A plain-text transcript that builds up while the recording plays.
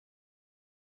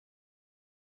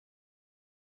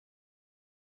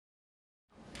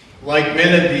Like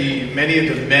many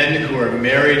of the men who are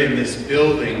married in this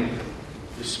building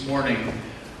this morning,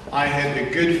 I had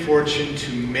the good fortune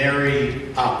to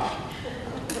marry up.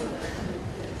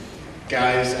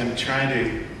 Guys, I'm trying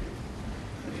to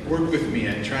work with me.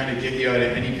 I'm trying to get you out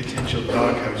of any potential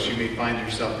doghouse you may find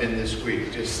yourself in this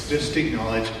week. Just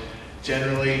acknowledge,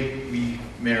 generally, we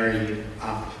marry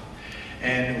up.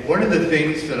 And one of the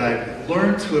things that I've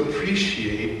learned to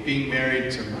appreciate being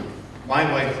married to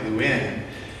my wife, Luann,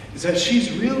 is that she's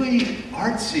really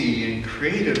artsy and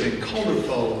creative and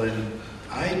colorful, and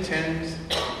I tend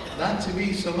not to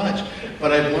be so much.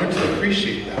 But I've learned to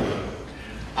appreciate that.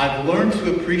 I've learned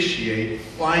to appreciate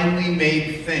finely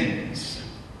made things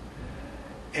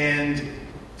and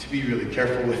to be really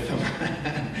careful with them.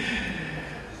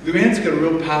 Luann's got a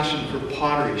real passion for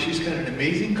pottery. She's got an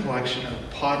amazing collection of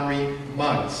pottery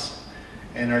mugs.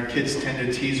 And our kids tend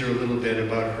to tease her a little bit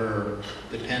about her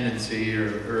dependency or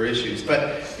her issues.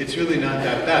 But it's really not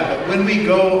that bad. But when we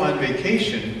go on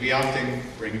vacation, we often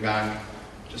bring back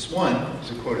just one,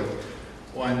 there's a quote of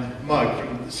one mug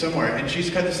from somewhere. And she's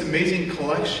got this amazing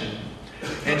collection.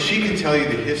 And she can tell you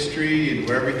the history and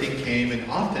where everything came. And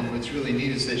often what's really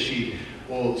neat is that she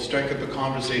will strike up a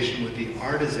conversation with the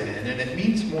artisan. And it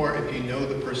means more if you know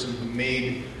the person who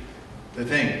made the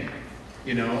thing.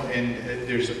 You know, and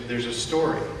there's a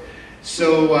story.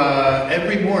 So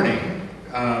every morning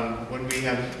when we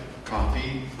have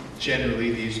coffee, generally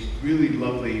these really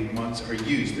lovely mugs are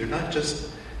used. They're not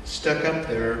just stuck up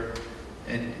there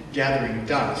and gathering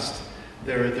dust.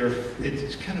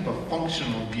 It's kind of a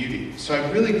functional beauty. So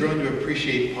I've really grown to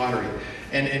appreciate pottery.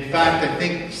 And in fact, I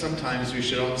think sometimes we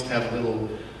should almost have a little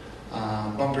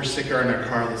bumper sticker on our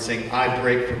car that's saying, "I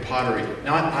break for pottery."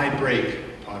 Not "I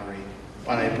break pottery,"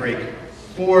 but "I break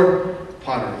for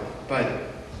pottery." But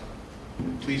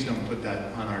please don't put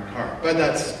that on our car. But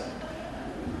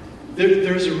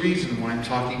there's a reason why I'm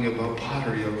talking about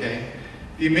pottery, okay?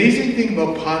 The amazing thing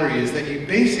about pottery is that you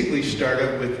basically start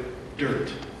out with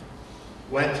dirt,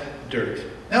 wet dirt.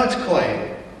 Now it's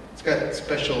clay; it's got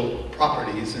special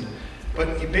properties,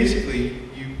 but you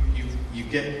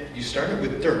start it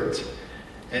with dirt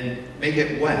and make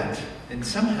it wet, and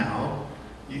somehow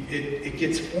it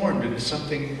gets formed into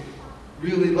something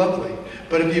really lovely.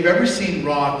 But if you've ever seen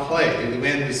raw clay,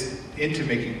 Luann was into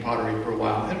making pottery for a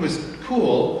while. It was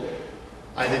cool.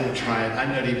 I didn't try it. I'm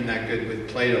not even that good with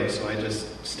Play-Doh, so I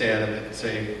just stay out of it and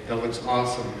say, that looks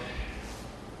awesome.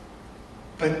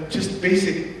 But just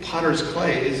basic potter's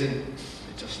clay it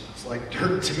just looks like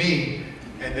dirt to me.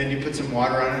 And then you put some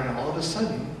water on it, and all of a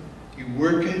sudden, you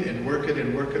work it and work it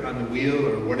and work it on the wheel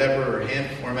or whatever, or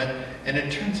hand form it, and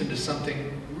it turns into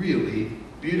something really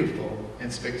beautiful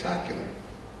and spectacular.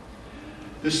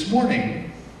 This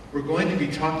morning, we're going to be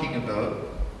talking about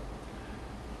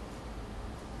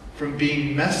from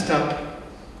being messed up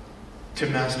to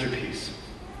masterpiece.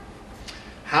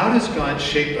 How does God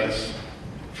shape us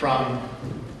from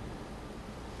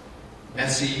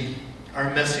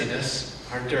our messiness,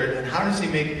 our dirt, and how does He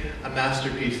make a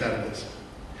masterpiece out of this?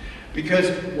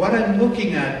 Because what I'm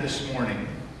looking at this morning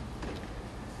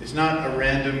is not a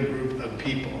random group of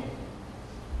people.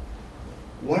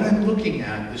 What I'm looking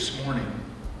at this morning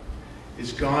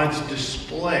is God's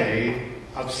display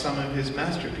of some of His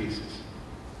masterpieces.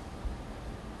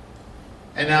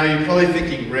 And now you're probably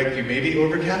thinking, Rick, you may be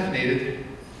over-caffeinated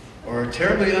or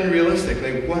terribly unrealistic.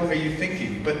 Like, what are you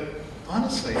thinking? But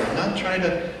honestly, I'm not trying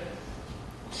to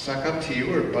suck up to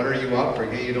you or butter you up or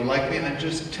get you to like me. I'm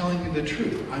just telling you the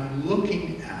truth. I'm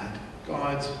looking at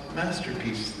God's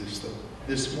masterpiece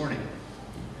this morning.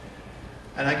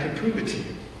 And I can prove it to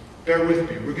you. Bear with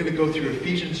me. We're going to go through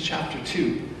Ephesians chapter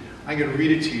 2. I'm going to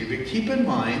read it to you. But keep in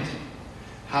mind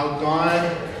how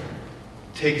God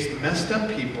takes messed up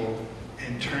people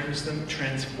and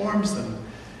transforms them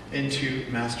into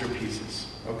masterpieces.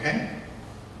 Okay?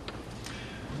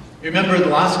 Remember, the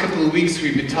last couple of weeks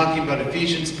we've been talking about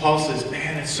Ephesians. Paul says,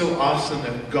 man, it's so awesome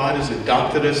that God has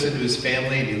adopted us into His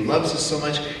family and He loves us so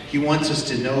much. He wants us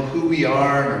to know who we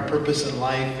are and our purpose in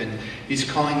life, and He's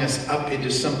calling us up into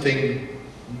something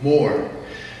more.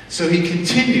 So he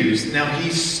continues. Now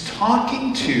he's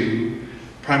talking to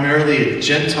primarily a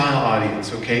Gentile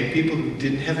audience, okay? People who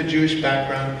didn't have a Jewish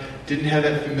background, didn't have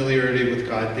that familiarity with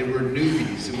God. They were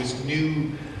newbies. It was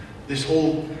new. This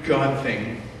whole God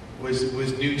thing was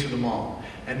new to them all.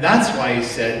 And that's why he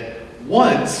said,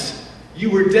 once you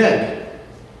were dead,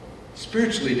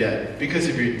 spiritually dead, because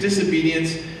of your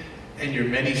disobedience and your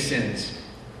many sins.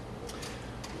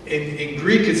 In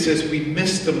Greek it says we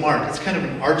missed the mark. It's kind of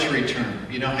an archery term.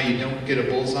 You know how you don't get a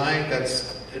bullseye?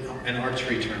 That's an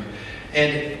archery term.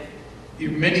 And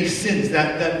many sins,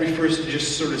 that refers to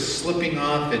just sort of slipping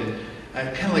off, and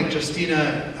kind of like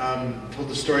Justina told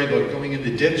the story about going in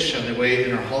the ditch on the way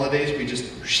in our holidays. We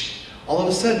just, all of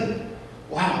a sudden,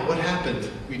 wow, what happened?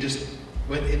 We just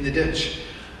went in the ditch.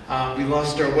 We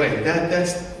lost our way.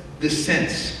 That's the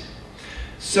sense.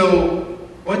 So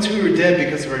once we were dead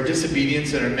because of our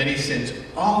disobedience and our many sins,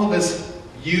 all of us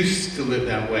used to live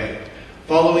that way,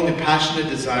 following the passionate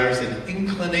desires and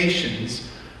inclinations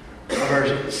of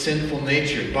our sinful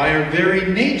nature. By our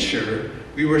very nature,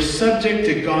 we were subject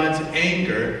to God's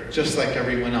anger just like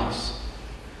everyone else.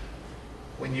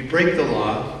 When you break the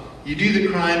law, you do the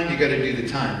crime, you got to do the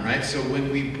time, right? So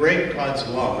when we break God's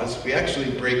laws, we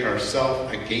actually break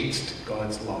ourselves against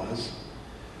God's laws.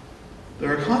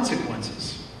 There are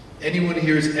consequences. Anyone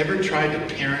here who's ever tried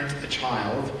to parent a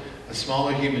child, a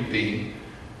smaller human being,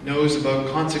 knows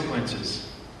about consequences.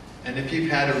 And if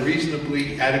you've had a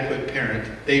reasonably adequate parent,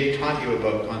 they've taught you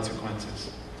about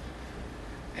consequences.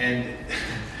 And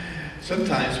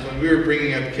sometimes when we were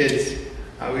bringing up kids,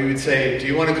 we would say, do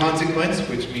you want a consequence?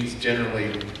 Which means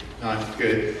generally not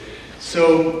good.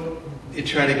 So you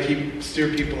try to steer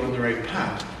people on the right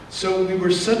path. So we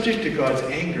were subject to God's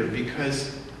anger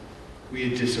because we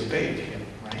had disobeyed him,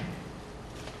 right?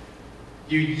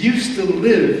 You used to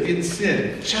live in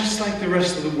sin, just like the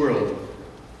rest of the world.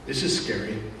 This is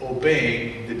scary.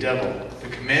 Obeying the devil, the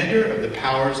commander of the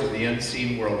powers of the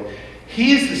unseen world.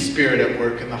 He is the spirit at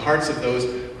work in the hearts of those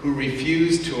who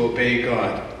refuse to obey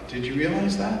God. Did you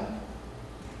realize that?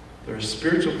 There are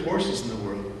spiritual forces in the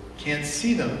world. You can't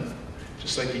see them,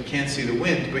 just like you can't see the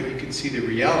wind, but you can see the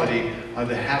reality of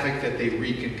the havoc that they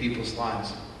wreak in people's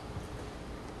lives.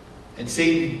 And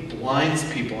Satan blinds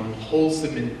people and holds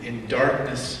them in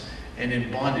darkness and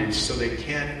in bondage so they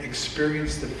can't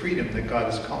experience the freedom that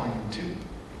God is calling them to.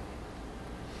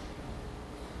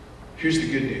 Here's the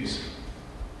good news.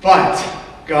 But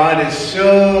God is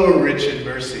so rich in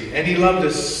mercy, and he loved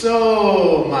us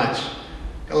so much.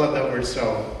 I love that word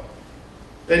so.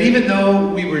 That even though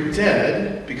we were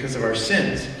dead because of our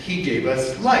sins, he gave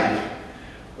us life.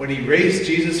 When he raised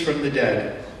Jesus from the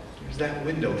dead. There's that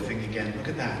window thing again. Look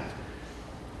at that.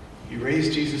 He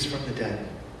raised Jesus from the dead.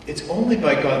 It's only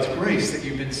by God's grace that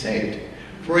you've been saved.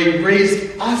 For he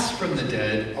raised us from the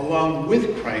dead along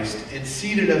with Christ and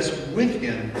seated us with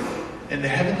him in the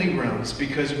heavenly realms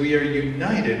because we are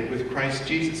united with Christ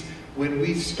Jesus. When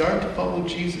we start to follow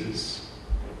Jesus,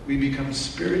 we become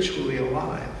spiritually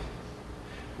alive.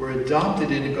 We're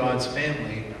adopted into God's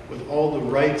family with all the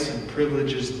rights and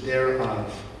privileges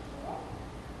thereof.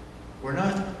 We're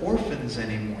not orphans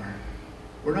anymore.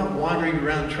 We're not wandering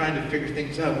around trying to figure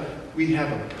things out. We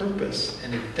have a purpose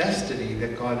and a destiny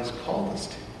that God has called us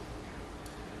to.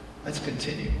 Let's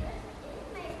continue.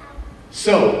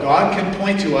 So, God can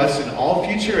point to us in all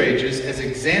future ages as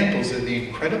examples of the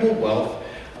incredible wealth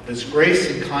of his grace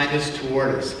and kindness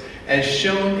toward us, as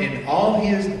shown in all he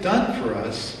has done for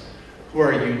us who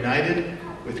are united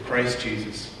with Christ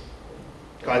Jesus.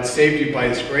 God saved you by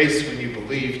his grace when you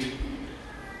believed.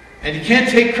 And you can't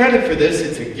take credit for this.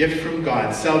 It's a gift from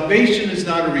God. Salvation is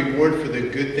not a reward for the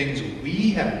good things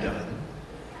we have done,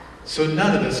 so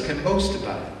none of us can boast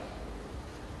about it.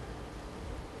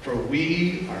 For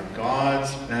we are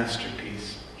God's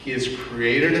masterpiece. He has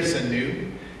created us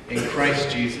anew in Christ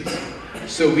Jesus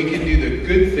so we can do the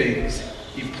good things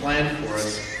he planned for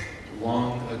us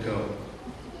long ago.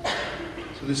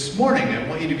 So this morning, I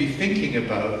want you to be thinking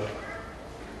about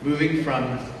moving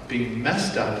from being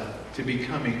messed up to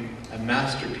becoming a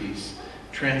masterpiece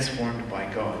transformed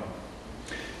by God.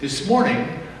 This morning,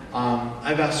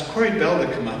 I've asked Corey Bell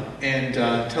to come up and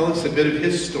tell us a bit of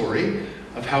his story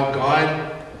of how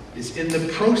God is in the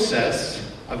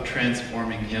process of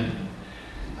transforming him.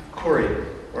 Corey,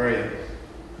 where are you? Okay,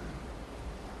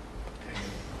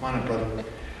 come on up, brother.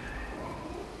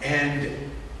 And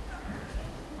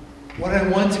what I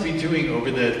want to be doing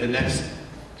over the next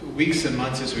weeks and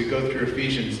months as we go through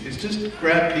Ephesians is just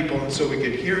grab people so we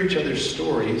could hear each other's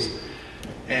stories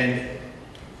and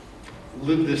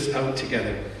live this out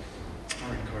together. All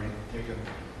right, Corey, there you go.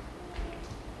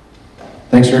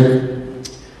 Thanks, Rick.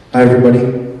 Hi,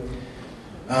 everybody.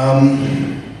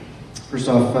 First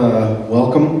off,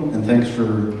 welcome, and thanks for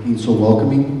being so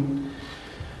welcoming.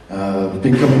 I've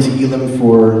been coming to Elim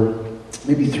for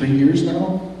maybe 3 years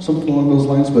now, something along those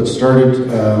lines, but started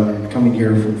coming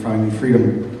here from Finding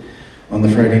Freedom on the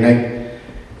Friday night.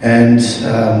 And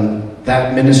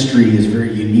that ministry is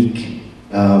very unique,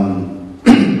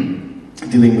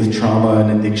 dealing with trauma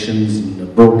and addictions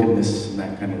and brokenness and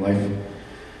that kind of life.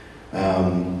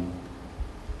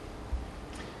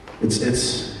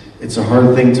 It's a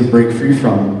hard thing to break free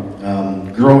from.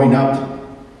 Growing up,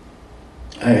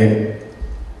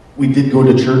 we did go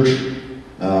to church,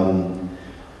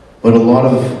 but a lot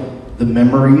of the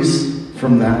memories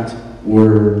from that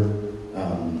were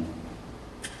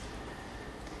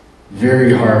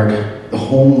very hard. The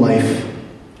home life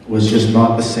was just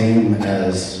not the same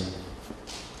as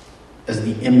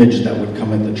the image that would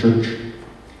come at the church.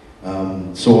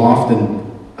 So often,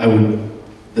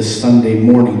 this Sunday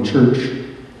morning church,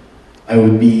 I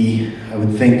would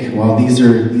think, well,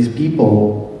 these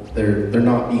people, they're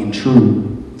not being true.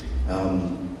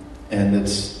 And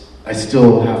I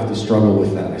still have to struggle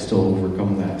with that. I still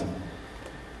overcome that.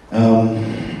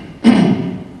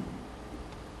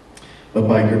 But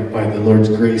by the Lord's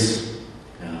grace,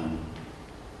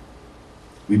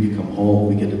 we become whole.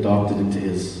 We get adopted into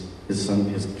His Son,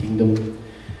 His kingdom.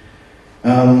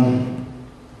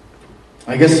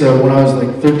 I guess when I was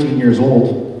like 13 years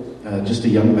old, just a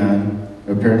young man,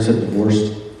 my parents had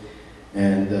divorced,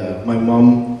 and my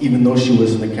mom, even though she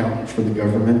was an accountant for the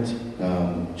government,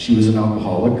 she was an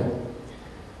alcoholic.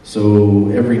 So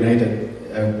every night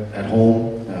at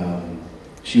home,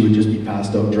 she would just be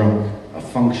passed out drunk, a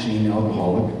functioning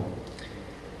alcoholic.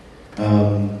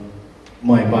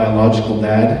 My biological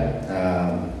dad,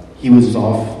 he was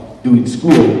off doing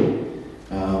school,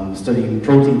 studying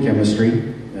protein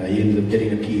chemistry. He ended up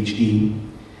getting a PhD.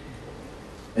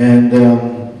 And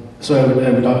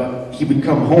so he would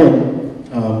come home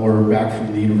or back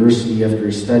from the university after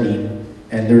his study,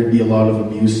 and there would be a lot of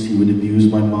abuse. He would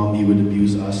abuse my mom, he would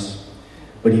abuse us.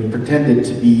 But he pretended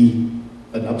to be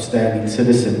an upstanding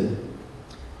citizen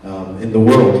in the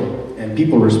world. And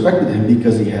people respected him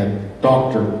because he had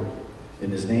doctor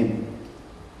in his name.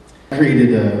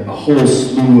 Created a whole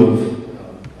slew of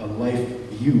a life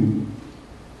view,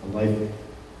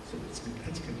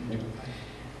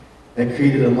 that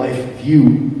created a life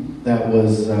view that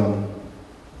was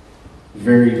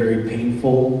very, very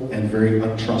painful and very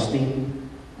untrusting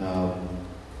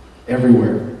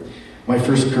everywhere. My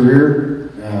first career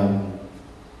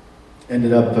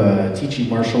ended up teaching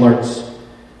martial arts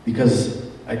because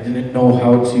I didn't know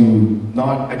how to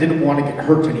I didn't want to get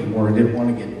hurt anymore. I didn't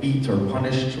want to get beat or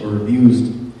punished or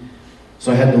abused.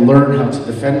 So I had to learn how to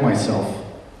defend myself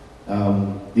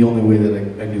the only way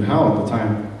that I knew how at the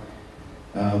time.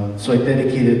 So I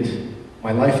dedicated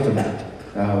my life to that.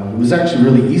 It was actually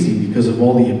really easy because of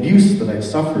all the abuse that I've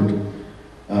suffered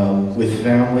with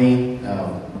family,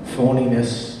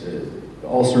 phoniness,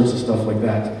 all sorts of stuff like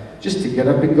that, just to get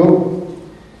up and go.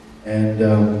 And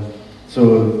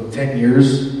so 10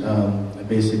 years, I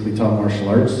basically taught martial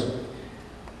arts.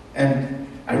 And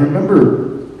I remember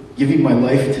giving my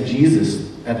life to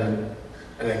Jesus at a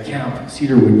camp,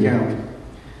 Cedarwood Camp.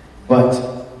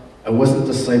 But I wasn't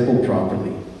discipled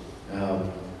properly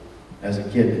as a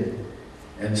kid.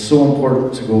 And it's so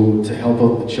important to go to help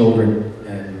out the children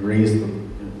and raise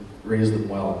them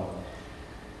well.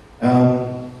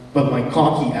 But my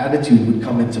cocky attitude would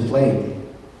come into play.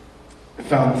 I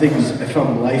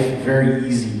found life very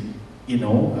easy,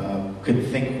 could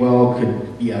think well,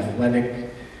 could be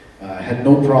athletic, had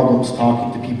no problems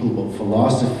talking to people about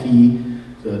philosophy,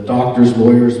 the doctors,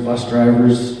 lawyers, bus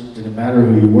drivers, didn't matter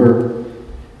who you were.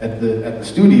 At the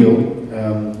studio,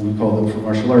 we called them for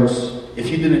martial arts, if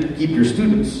you didn't keep your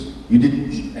students, you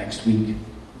didn't eat next week.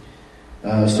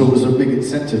 So it was a big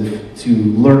incentive to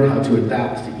learn how to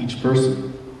adapt to each person.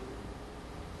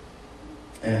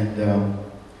 And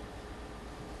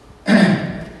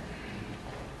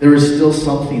there was still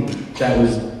something that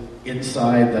was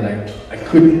inside that I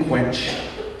couldn't quench,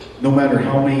 no matter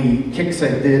how many kicks I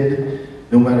did,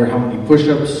 no matter how many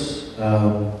push-ups.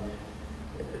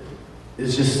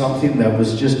 It's just something that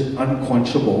was just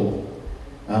unquenchable.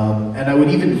 And I would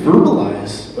even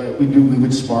verbalize. We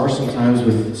would spar sometimes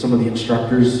with some of the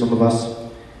instructors, some of us,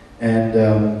 and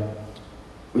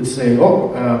would say,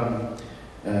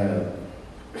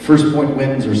 first point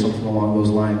wins or something along those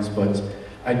lines. But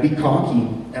I'd be cocky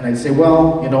and I'd say,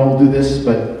 well, we'll do this,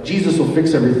 but Jesus will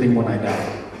fix everything when I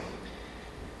die.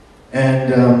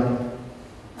 And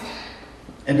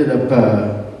ended up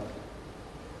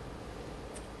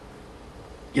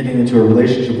getting into a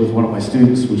relationship with one of my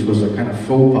students, which was a kind of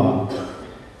faux pas.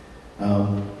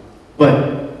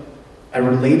 But I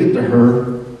related to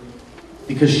her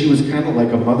because she was kind of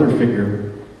like a mother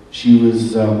figure. She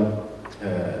was,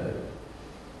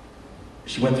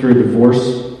 she went through a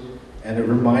divorce, and it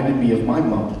reminded me of my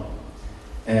mom.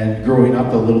 And growing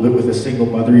up a little bit with a single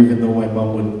mother, even though my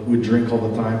mom would drink all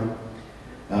the time,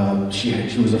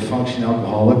 she was a functioning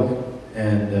alcoholic,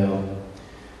 and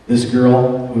this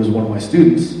girl, who was one of my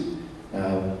students,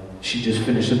 she just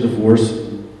finished a divorce,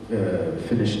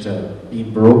 finished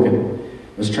being broke, and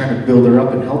was trying to build her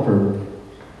up and help her.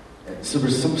 so there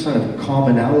was some sort of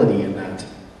commonality in that.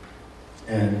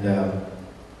 And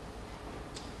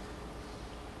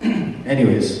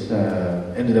anyways,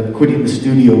 ended up quitting the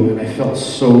studio, and I felt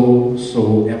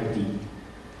so empty.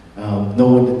 No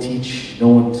one to teach, no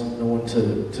one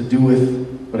to do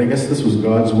with. But I guess this was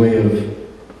God's way of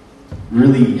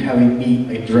really having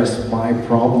me address my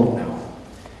problem now,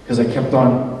 because I kept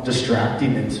on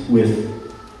distracting it with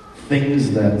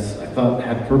things that I thought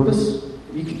had purpose.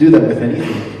 You could do that with anything.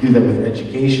 You could do that with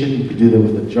education, you could do that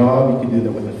with a job, you could do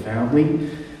that with a family.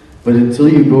 But until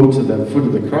you go to the foot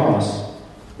of the cross,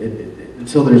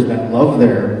 until there's that love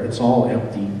there, it's all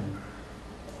empty.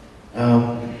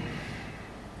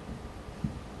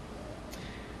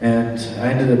 And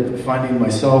I ended up finding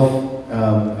myself,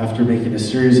 after making a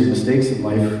series of mistakes in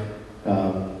life,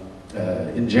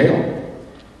 in jail.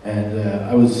 And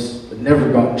I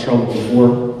never got in trouble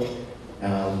before.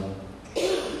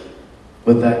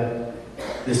 But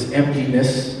this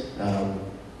emptiness,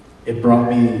 it brought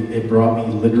me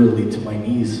literally to my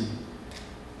knees.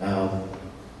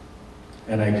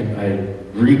 And I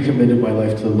recommitted my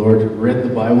life to the Lord, read the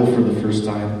Bible for the first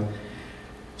time.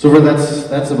 So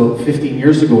that's about 15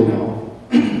 years ago now.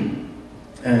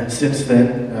 And since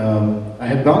then, I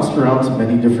had bounced around to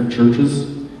many different churches,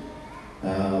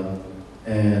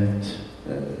 and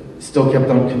still kept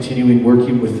on continuing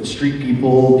working with street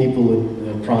people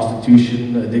in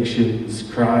prostitution, addictions,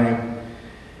 crime.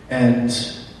 And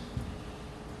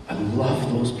I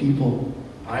love those people.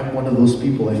 I'm one of those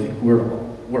people. I think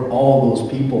we're all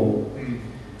those people.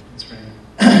 That's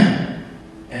right.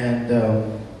 And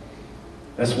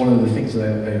that's one of the things that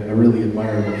I really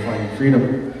admire about finding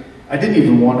freedom. I didn't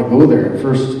even want to go there at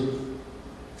first.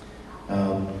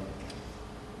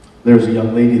 There was a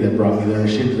young lady that brought me there.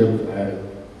 She ended up,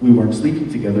 we weren't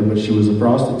sleeping together, but she was a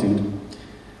prostitute.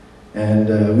 And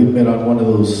we met on one of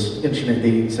those internet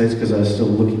dating sites because I was still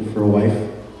looking for a wife,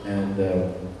 and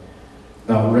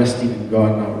not resting in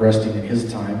God, not resting in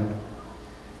His time.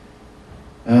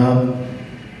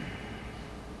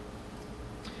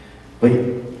 But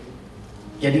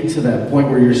getting to that point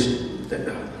where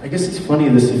I guess it's funny,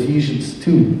 this Ephesians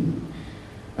 2.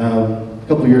 A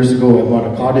couple of years ago, I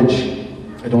bought a cottage.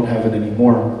 I don't have it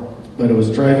anymore, but I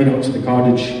was driving out to the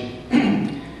cottage,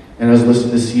 and I was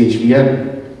listening to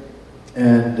CHVN,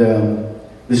 and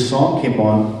this song came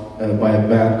on by a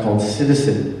band called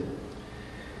Citizen,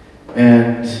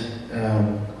 and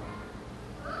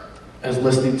I was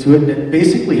listening to it, and it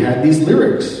basically had these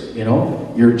lyrics,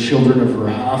 you're children of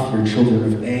wrath, you're children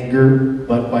of anger,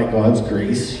 but by God's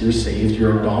grace, you're saved,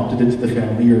 you're adopted into the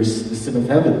family, you're a citizen of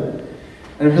heaven.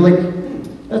 And I feel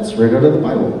like, that's right out of the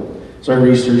Bible. So I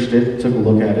researched it, took a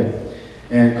look at it,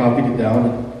 and copied it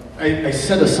down. I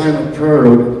said a silent prayer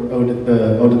out at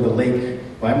the lake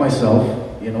by myself.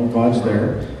 God's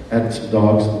there. I had some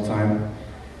dogs at the time.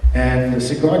 And I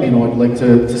said, God, I'd like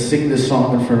to sing this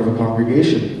song in front of a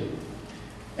congregation.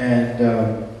 And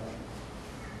a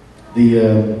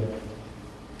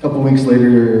couple weeks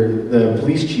later, the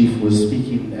police chief was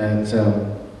speaking at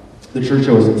the church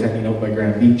I was attending out by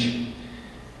Grand Beach.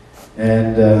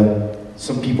 And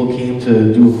some people came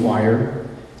to do a choir,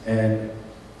 and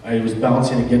I was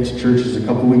bouncing against churches. A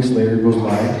couple weeks later, goes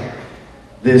by.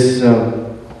 This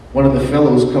one of the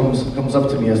fellows comes up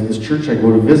to me as this church I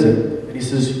go to visit, and he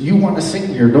says, "You want to sing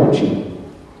here, don't you?"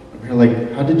 I'm here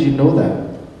like, "How did you know that?"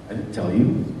 I didn't tell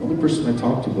you. The only person I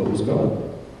talked to about was God.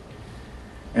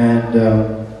 And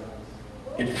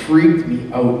it freaked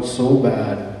me out so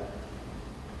bad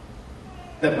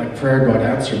that my prayer got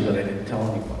answered that I didn't tell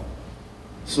anyone.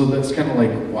 So that's kind of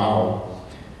like, wow,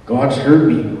 God's heard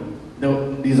me.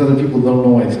 No, these other people don't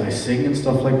know I sing and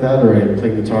stuff like that, or I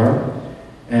play guitar.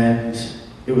 And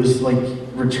it was like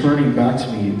returning back to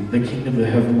me. The kingdom of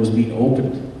heaven was being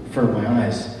opened in front of my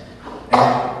eyes. And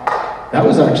that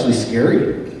was actually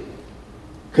scary.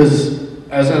 Because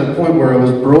I was at a point where I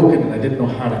was broken and I didn't know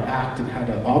how to act and how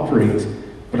to operate.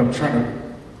 But I'm trying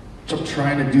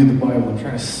to do the Bible. I'm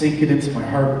trying to sink it into my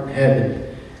heart and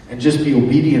head and just be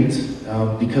obedient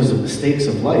because of the stakes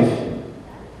of life.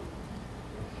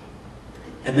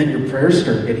 And then your prayers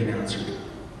start getting answered.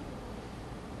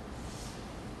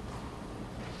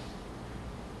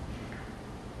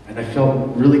 And I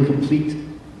felt really complete.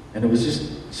 And it was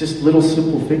just little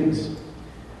simple things.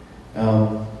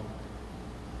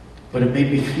 But it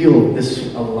made me feel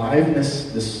this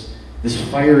aliveness, this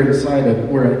fire inside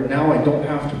where now I don't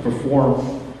have to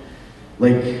perform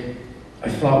like I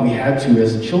thought we had to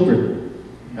as children.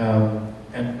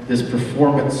 And this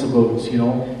performance about,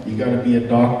 you got to be a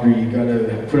doctor, you got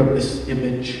to put up this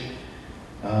image.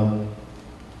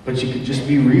 But you could just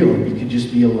be real, and you could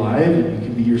just be alive, and you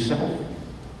can be yourself.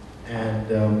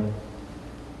 And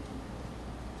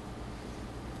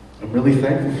I'm really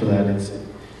thankful for that.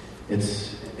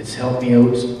 It's helped me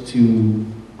out to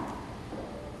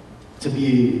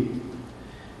be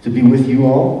with you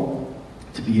all,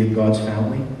 to be in God's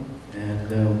family,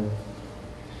 and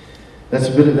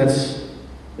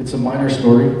it's a minor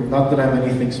story. Not that I'm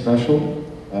anything special,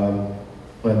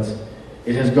 but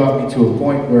it has got me to a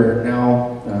point where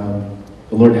now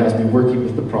the Lord has me working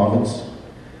with the province.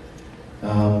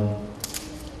 I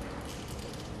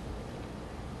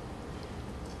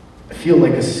feel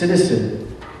like a citizen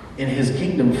in His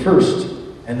kingdom first,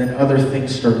 and then other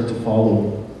things started to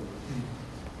follow.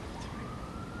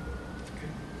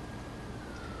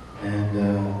 And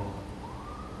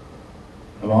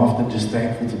I'm often just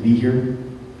thankful to be here.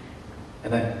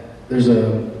 And I'm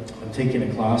taking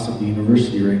a class at the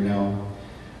university right now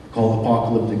called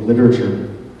Apocalyptic Literature.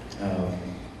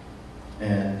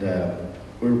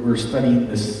 We're studying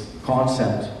this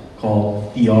concept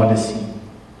called theodicy.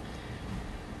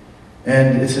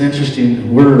 And it's an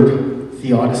interesting word.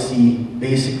 Theodicy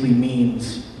basically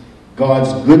means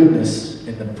God's goodness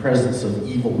in the presence of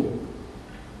evil.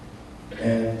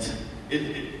 And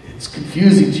it's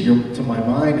confusing to my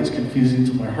mind. It's confusing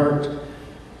to my heart.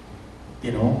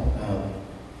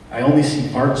 I only see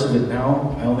parts of it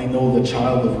now. I only know the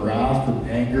child of wrath and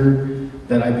anger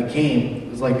that I became.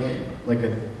 It was like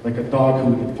a dog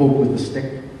who would poke with a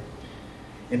stick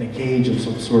in a cage of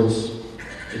some sorts.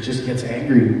 It just gets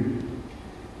angry.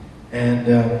 And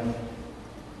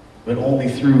but only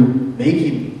through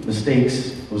making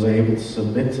mistakes was I able to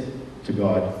submit to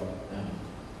God.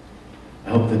 I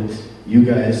hope that you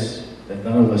guys, that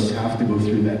none of us have to go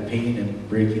through that pain and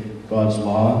breaking God's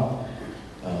law.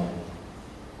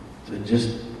 Just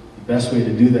the best way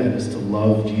to do that is to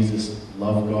love Jesus,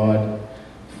 love God,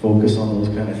 focus on those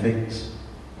kind of things.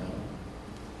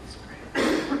 That's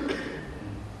great.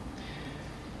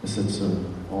 That's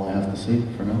all I have to say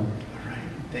for now. All right.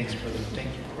 Thanks, brother. Thank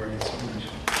you, Corey, so much.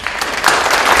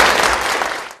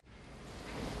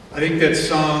 I think that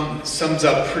song sums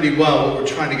up pretty well what we're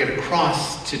trying to get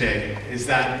across today, is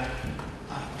that,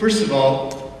 first of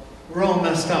all, we're all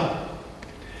messed up.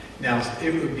 Now,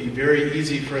 it would be very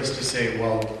easy for us to say,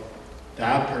 well,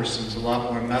 that person's a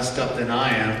lot more messed up than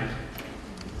I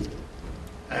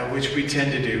am, which we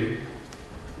tend to do.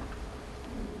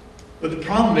 But the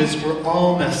problem is we're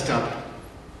all messed up.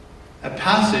 A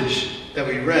passage that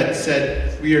we read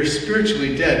said we are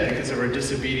spiritually dead because of our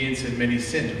disobedience and many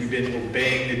sins. We've been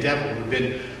obeying the devil. We've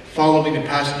been following the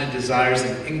passionate desires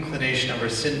and inclination of our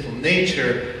sinful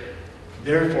nature.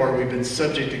 Therefore, we've been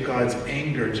subject to God's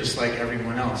anger just like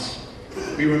everyone else.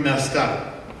 We were messed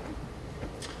up.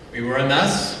 We were a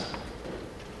mess.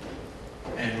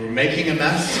 And we're making a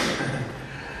mess.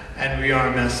 And we are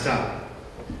messed up.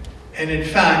 And in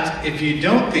fact, if you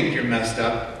don't think you're messed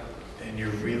up, then you're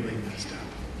really messed up.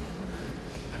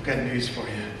 I've got news for you.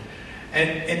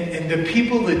 And the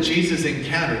people that Jesus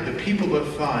encountered, the people that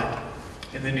thought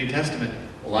in the New Testament,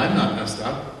 well, I'm not messed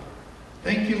up.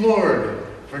 Thank you, Lord,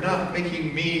 for not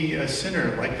making me a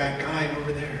sinner like that guy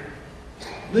over there.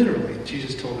 Literally,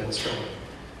 Jesus told that story.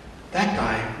 That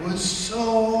guy was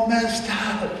so messed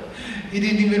up. He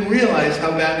didn't even realize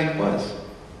how bad he was.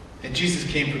 And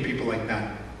Jesus came for people like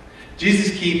that.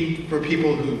 Jesus came for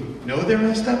people who know they're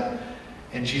messed up,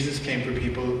 and Jesus came for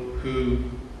people who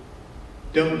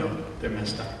don't know they're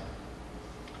messed up.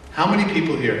 How many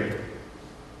people here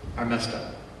are messed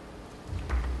up?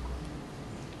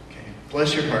 Okay,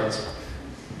 bless your hearts.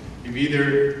 You've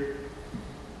either,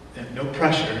 no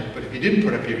pressure, but if you didn't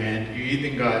put up your hand, you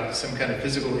either got some kind of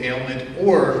physical ailment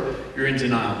or you're in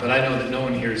denial. But I know that no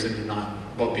one here is in denial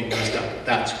about being messed up.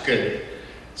 That's good.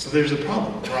 So there's a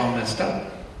problem. We're all messed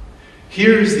up.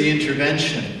 Here's the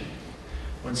intervention.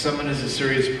 When someone has a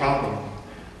serious problem,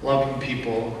 loving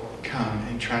people come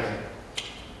and try to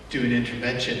do an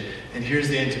intervention. And here's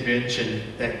the intervention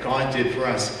that God did for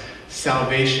us.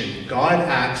 Salvation. God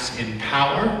acts in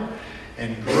power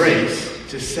and grace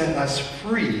to set us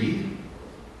free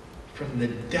from the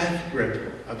death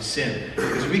grip of sin.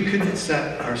 Because we couldn't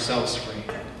set ourselves free.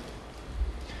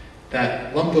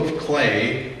 That lump of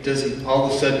clay doesn't all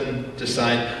of a sudden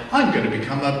decide, I'm going to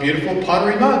become a beautiful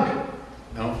pottery mug.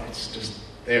 No, it's just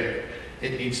there.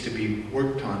 It needs to be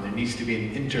worked on. There needs to be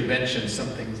an intervention.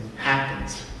 Something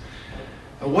happens.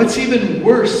 What's even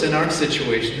worse in our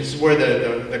situation, this is where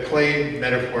the clay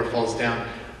metaphor falls down.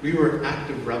 We were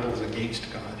active rebels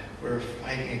against God. We were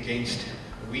fighting against Him.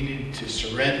 We needed to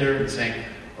surrender and say,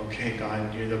 okay,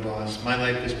 God, you're the boss. My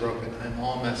life is broken. I'm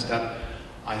all messed up.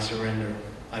 I surrender.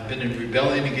 I've been in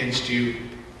rebellion against you.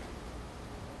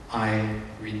 I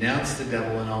renounce the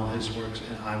devil and all his works,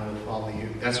 and I will follow you.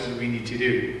 That's what we need to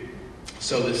do.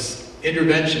 So this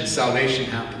intervention, salvation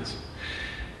happens.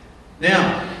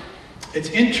 Now, it's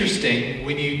interesting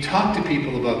when you talk to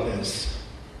people about this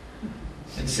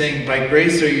and saying, by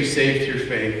grace are you saved through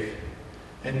faith,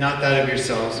 and not that of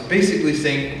yourselves. Basically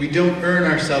saying we don't earn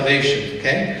our salvation,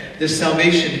 okay? This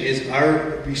salvation is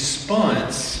our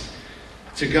response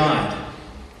to God.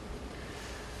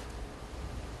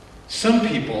 Some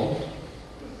people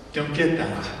don't get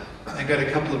that. I got a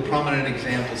couple of prominent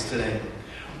examples today.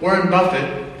 Warren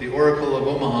Buffett, the Oracle of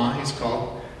Omaha, he's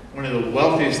called, one of the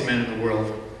wealthiest men in the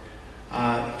world.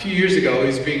 A few years ago, he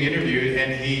was being interviewed,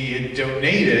 and he had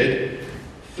donated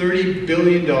 $30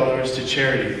 billion to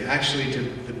charity, actually to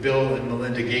the Bill and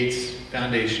Melinda Gates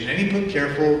Foundation. And he put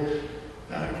careful,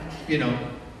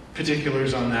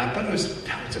 particulars on that, but that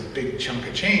was a big chunk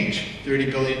of change, $30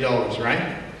 billion,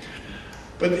 right?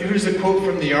 But here's a quote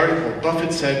from the article.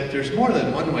 Buffett said, "There's more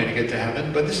than one way to get to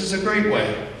heaven, but this is a great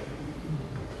way."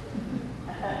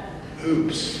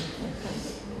 Oops.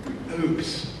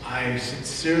 I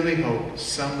sincerely hope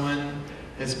someone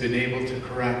has been able to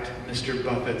correct Mr.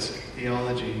 Buffett's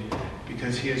theology,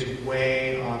 because he is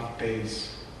way off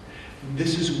base.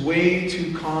 This is way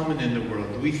too common in the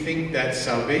world. We think that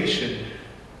salvation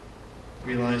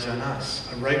relies on us.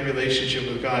 A right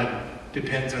relationship with God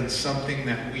depends on something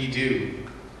that we do.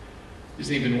 There's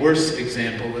an even worse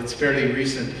example that's fairly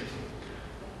recent.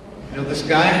 You know this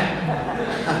guy?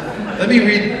 Let me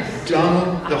read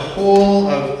the whole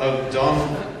of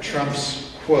Donald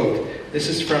Trump's quote. This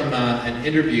is from an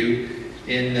interview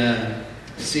in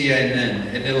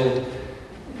CNN, and it'll,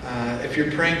 if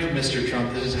you're praying for Mr.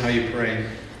 Trump, this is how you pray.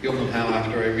 You'll know how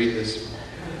after I read this.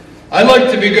 "I like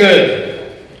to be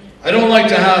good. I don't like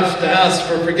to have to ask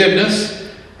for forgiveness,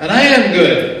 and I am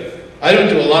good. I don't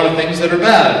do a lot of things that are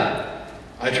bad.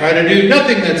 I try to do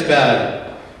nothing that's bad.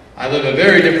 I live a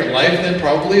very different life than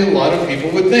probably a lot of people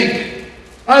would think.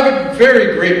 I have a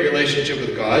very great relationship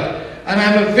with God, and I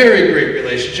have a very great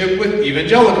relationship with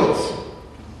evangelicals.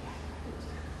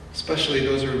 Especially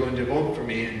those who are going to vote for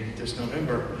me in this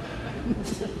November."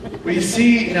 We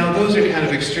see, now those are kind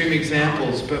of extreme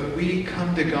examples, but we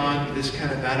come to God with this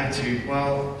kind of attitude.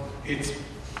 Well, it's,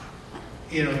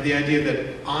 the idea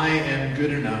that I am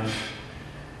good enough,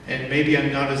 and maybe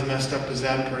I'm not as messed up as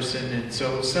that person, and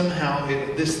so somehow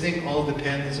this thing all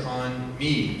depends on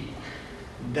me.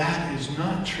 That is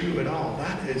not true at all.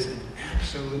 That is an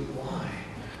absolute lie.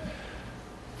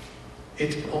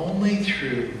 It's only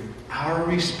through our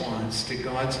response to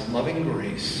God's loving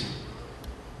grace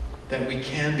that we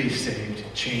can be saved,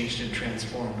 changed, and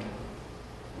transformed.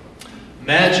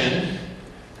 Imagine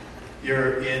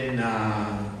you're in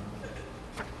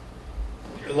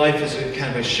your life is a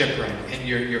kind of a shipwreck, and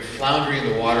you're floundering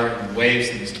in the water and waves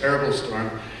in this terrible storm,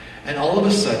 and all of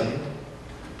a sudden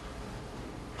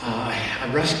a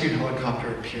rescue helicopter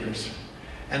appears,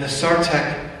 and the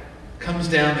SARTEC comes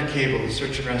down the cable. The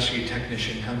search and rescue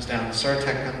technician comes down, the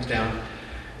SARTEC comes down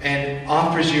and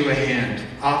offers you a hand,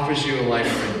 offers you a life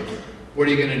ring. What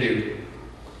are you going to do?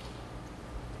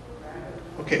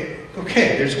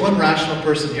 Okay, there's one rational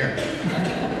person here.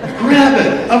 Grab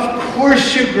it. Of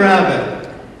course you grab it.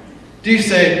 Do you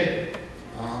say,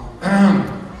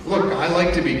 look, I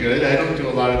like to be good. I don't do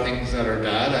a lot of things that are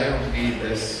bad. I don't need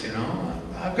this,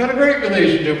 I've got a great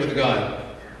relationship with God.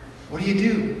 What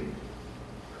do?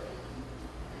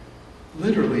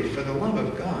 Literally, for the love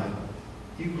of God,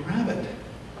 you grab it,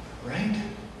 right?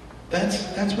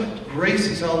 That's what grace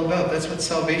is all about. That's what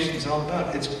salvation is all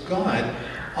about. It's God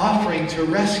offering to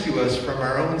rescue us from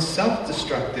our own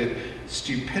self-destructive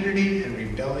stupidity and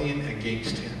rebellion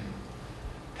against Him.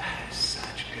 That is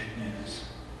such good news.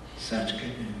 Such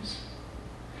good news.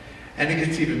 And it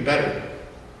gets even better.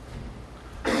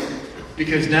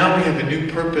 Because now we have a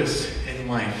new purpose in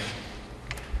life.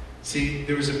 See,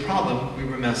 there was a problem. We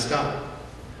were messed up.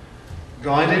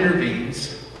 God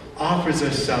intervenes, offers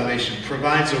us salvation,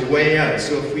 provides a way out.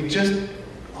 So if we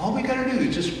all we got to do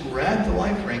is just grab the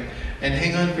life ring and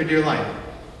hang on for dear life.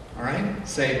 All right?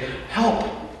 Say, help.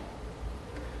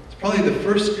 It's probably the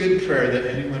first good prayer that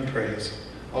anyone prays.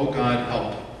 Oh God,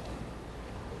 help.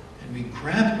 And we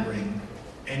grab the ring,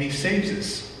 and He saves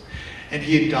us. And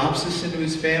He adopts us into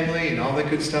His family and all the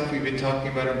good stuff we've been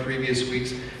talking about in previous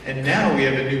weeks. And now we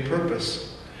have a new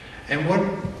purpose. And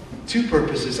two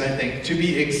purposes, I think. To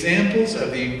be examples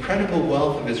of the incredible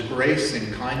wealth of His grace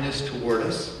and kindness toward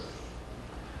us.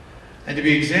 And to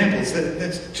be examples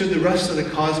that's to the rest of the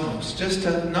cosmos.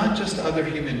 Not just to other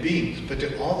human beings, but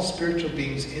to all spiritual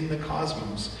beings in the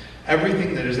cosmos.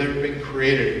 Everything that has ever been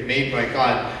created, made by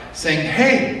God. Saying,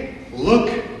 hey,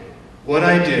 look, what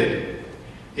I did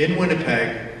in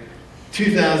Winnipeg,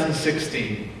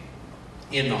 2016,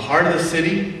 in the heart of the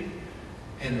city,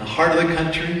 in the heart of the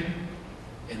country,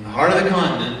 in the heart of the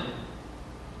continent,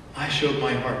 I showed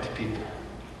my heart to people.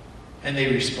 And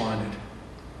they responded.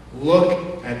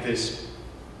 Look at this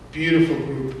beautiful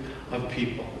group of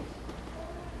people.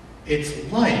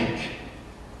 It's like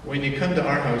when you come to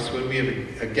our house, when we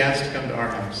have a guest come to our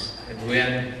house, and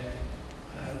Luann,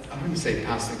 I wouldn't say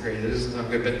pass the grade, this is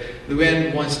not good, but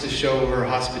Luann wants to show her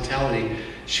hospitality.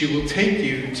 She will take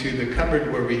you to the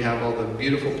cupboard where we have all the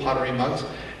beautiful pottery mugs,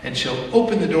 and she'll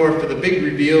open the door for the big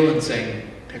reveal and say,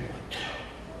 pick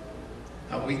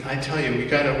one. I tell you,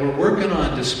 we're working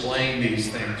on displaying these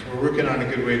things. We're working on a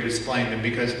good way of displaying them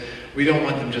because we don't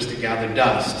want them just to gather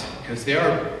dust, because they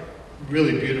are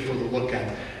really beautiful to look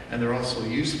at, and they're also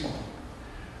useful.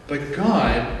 But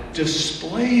God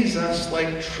displays us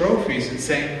like trophies and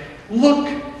saying,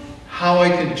 look how I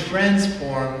can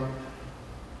transform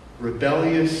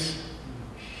rebellious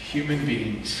human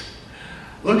beings.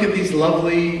 Look at these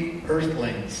lovely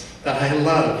earthlings that I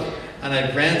love, and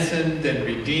I've ransomed and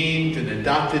redeemed and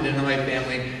adopted into my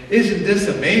family. Isn't this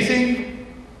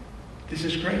amazing? This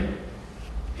is great.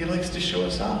 He likes to show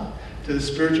us off to the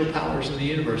spiritual powers in the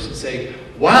universe and say,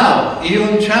 wow,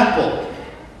 Elam Chapel,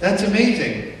 that's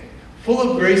amazing.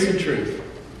 Full of grace and truth.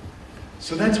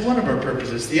 So that's one of our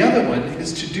purposes. The other one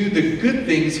is to do the good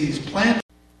things He's planned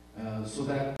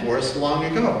for us long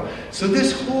ago. So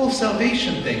this whole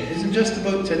salvation thing isn't just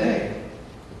about today.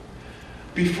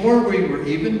 Before we were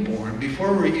even born,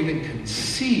 before we were even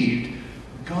conceived,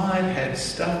 God had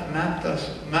stuff mapped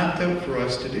out for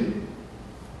us to do.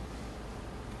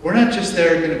 We're not just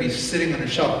there going to be sitting on a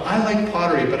shelf. I like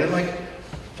pottery, but I like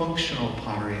functional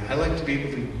pottery. I like to be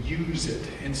able to use it.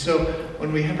 And so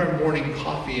when we have our morning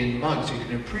coffee in mugs, you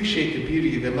can appreciate the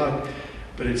beauty of the mug,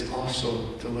 but it's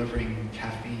also delivering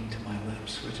caffeine to my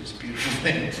lips, which is a beautiful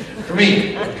thing for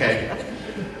me. Okay.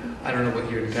 I don't know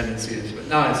what your tendency is, but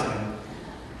no, it's not.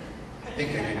 I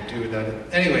think I can do without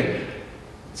it. Anyway,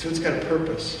 so it's got a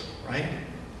purpose, right?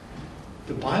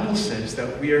 The Bible says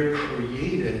that we are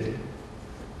created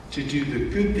to do the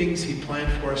good things He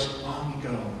planned for us long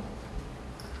ago.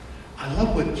 I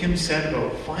love what Kim said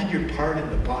about find your part in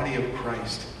the body of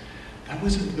Christ. That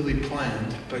wasn't really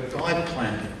planned, but God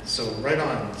planned it. So right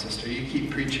on, sister, you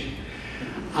keep preaching.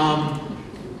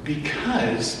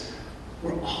 Because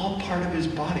we're all part of His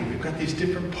body. We've got these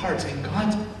different parts, and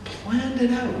God's planned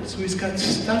it out. So He's got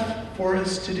stuff for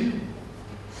us to do.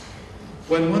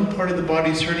 When one part of the body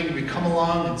is hurting, we come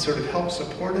along and sort of help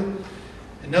support it.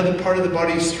 Another part of the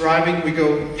body is thriving. We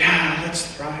go, yeah,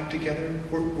 let's thrive together.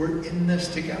 We're in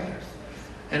this together.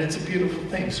 And it's a beautiful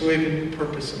thing. So we have a new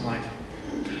purpose in life.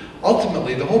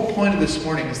 Ultimately, the whole point of this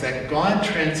morning is that God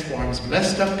transforms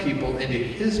messed up people into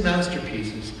His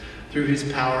masterpieces through His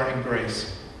power and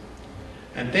grace.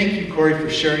 And thank you, Corey, for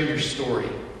sharing your story.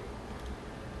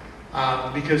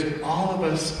 Because all of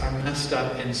us are messed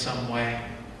up in some way,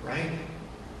 right?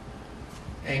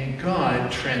 And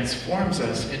God transforms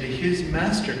us into His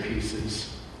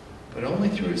masterpieces, but only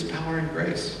through His power and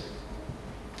grace.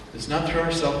 It's not through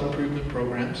our self-improvement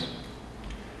programs.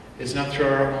 It's not through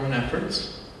our own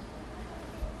efforts.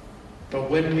 But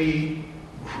when we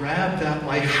grab that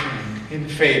life ring in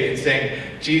faith and saying,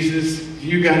 Jesus,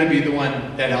 you got to be the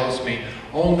one that helps me.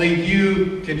 Only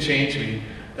you can change me.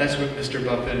 That's what Mr.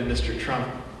 Buffett and Mr.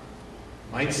 Trump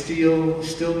might still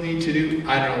need to do.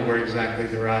 I don't know where exactly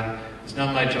they're at. It's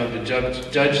not my job to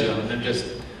judge them. I'm just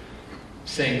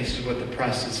saying this is what the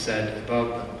press has said about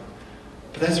them.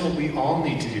 But that's what we all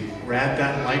need to do. Grab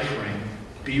that life ring,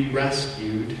 be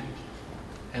rescued,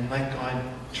 and let God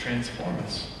transform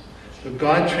us. So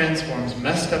God transforms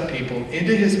messed up people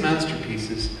into His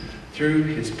masterpieces through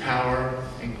His power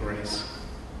and grace.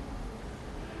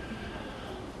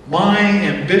 My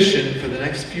ambition for the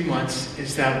next few months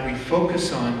is that we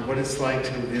focus on what it's like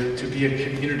to be a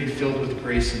community filled with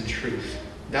grace and truth.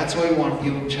 That's what I want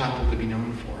Elam Chapel to be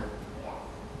known for.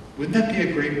 Wouldn't that be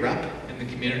a great rep in the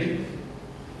community?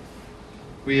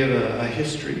 We have a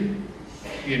history,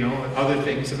 other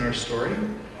things in our story.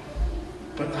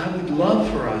 But I would love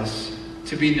for us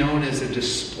to be known as a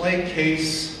display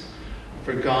case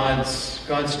for God's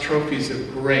trophies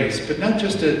of grace, but not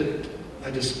just a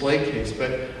display case,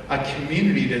 but a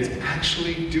community that's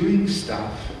actually doing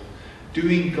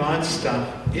God's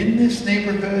stuff in this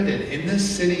neighborhood and in this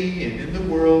city and in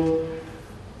the world,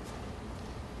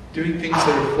 doing things that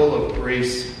are full of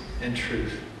grace and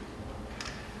truth.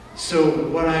 So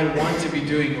what I want to be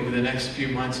doing over the next few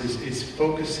months is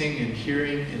focusing and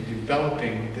hearing and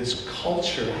developing this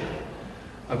culture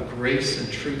of grace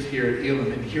and truth here at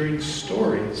Elam, and hearing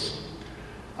stories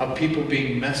of people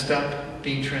being messed up,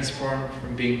 being transformed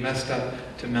from being messed up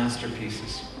to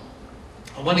masterpieces.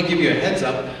 I want to give you a heads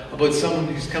up about someone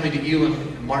who's coming to Elam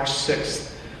on March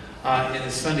 6th in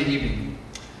a Sunday evening.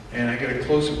 And I got to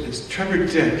close with this. Trevor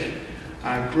Dick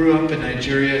grew up in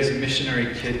Nigeria as a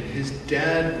missionary kid. His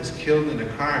dad was killed in a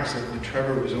car accident when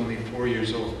Trevor was only 4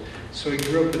 years old. So he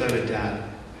grew up without a dad.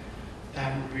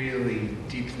 That really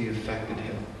deeply affected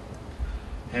him.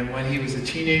 And when he was a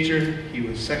teenager, he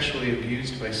was sexually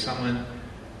abused by someone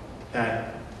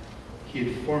that he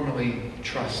had formerly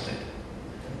trusted.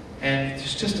 And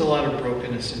there's just a lot of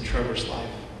brokenness in Trevor's life.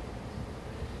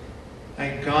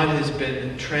 And God has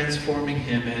been transforming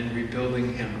him and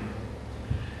rebuilding him.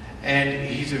 And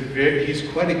he's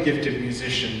quite a gifted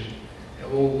musician.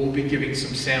 And we'll be giving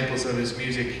some samples of his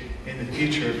music in the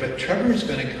future. But Trevor is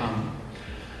going to come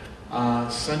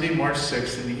Sunday, March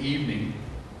 6th in the evening.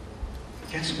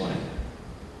 Guess what?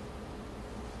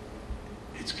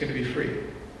 It's going to be free.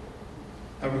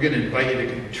 We're going to invite you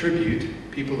to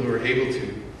contribute, people who are able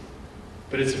to.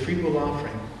 But it's a free will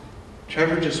offering.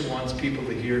 Trevor just wants people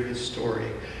to hear his story.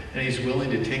 And he's willing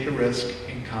to take a risk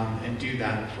and come and do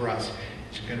that for us.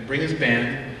 He's going to bring his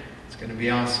band. It's going to be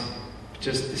awesome.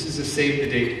 This is a save the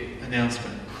date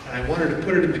announcement. And I wanted to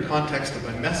put it in the context of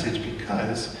my message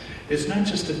because it's not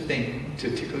just a thing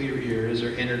to tickle your ears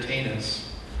or entertain us.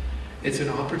 It's an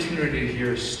opportunity to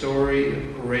hear a story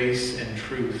of grace and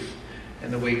truth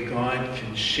and the way God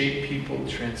can shape people,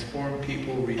 transform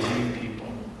people, redeem people.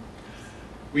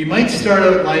 We might start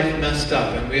out life messed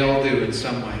up, and we all do in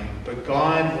some way, but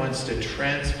God wants to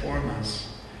transform us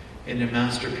into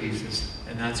masterpieces,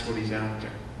 and that's what He's after.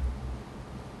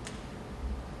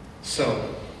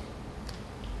 So,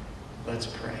 let's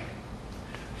pray.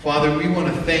 Father, we want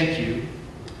to thank you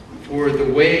for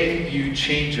the way you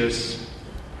change us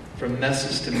from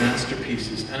messes to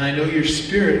masterpieces. And I know your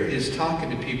Spirit is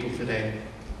talking to people today.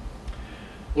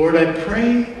 Lord, I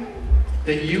pray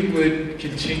that you would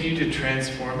continue to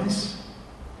transform us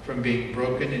from being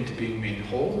broken into being made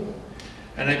whole.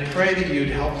 And I pray that you'd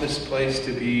help this place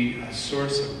to be a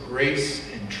source of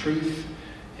grace and truth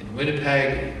in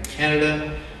Winnipeg, in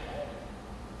Canada,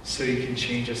 so you can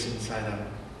change us inside out.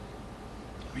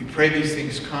 We pray these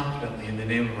things confidently in the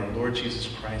name of our Lord Jesus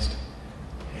Christ.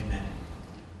 Amen.